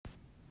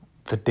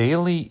The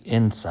Daily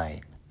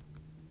Insight.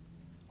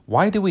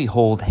 Why do we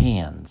hold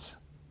hands?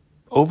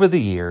 Over the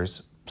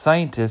years,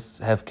 scientists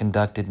have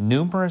conducted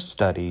numerous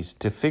studies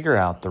to figure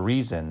out the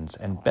reasons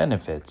and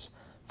benefits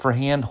for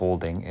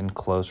hand-holding in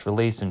close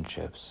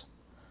relationships.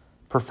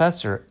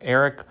 Professor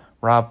Eric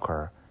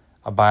Robker,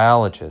 a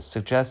biologist,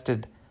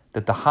 suggested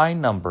that the high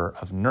number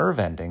of nerve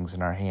endings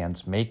in our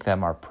hands make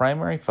them our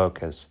primary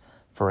focus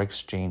for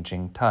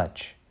exchanging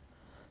touch.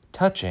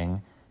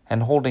 Touching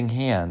and holding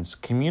hands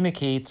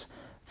communicates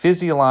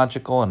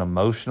physiological and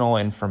emotional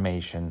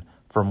information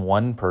from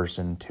one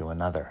person to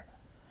another.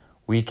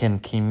 We can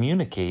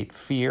communicate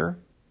fear,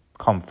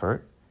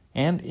 comfort,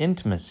 and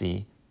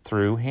intimacy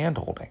through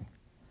handholding.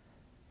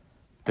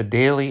 The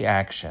daily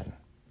action.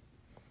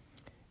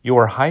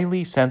 Your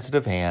highly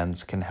sensitive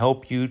hands can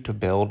help you to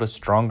build a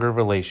stronger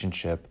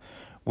relationship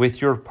with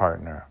your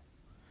partner.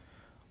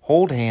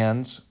 Hold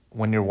hands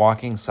when you're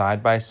walking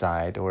side by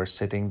side or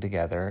sitting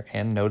together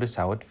and notice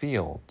how it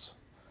feels.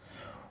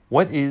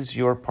 What is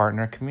your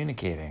partner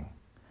communicating?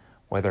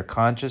 Whether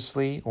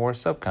consciously or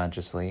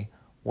subconsciously,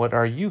 what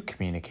are you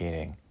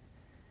communicating?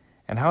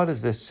 And how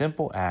does this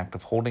simple act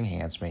of holding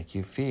hands make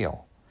you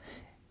feel?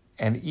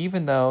 And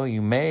even though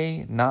you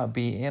may not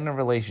be in a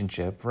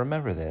relationship,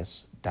 remember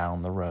this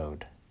down the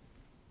road.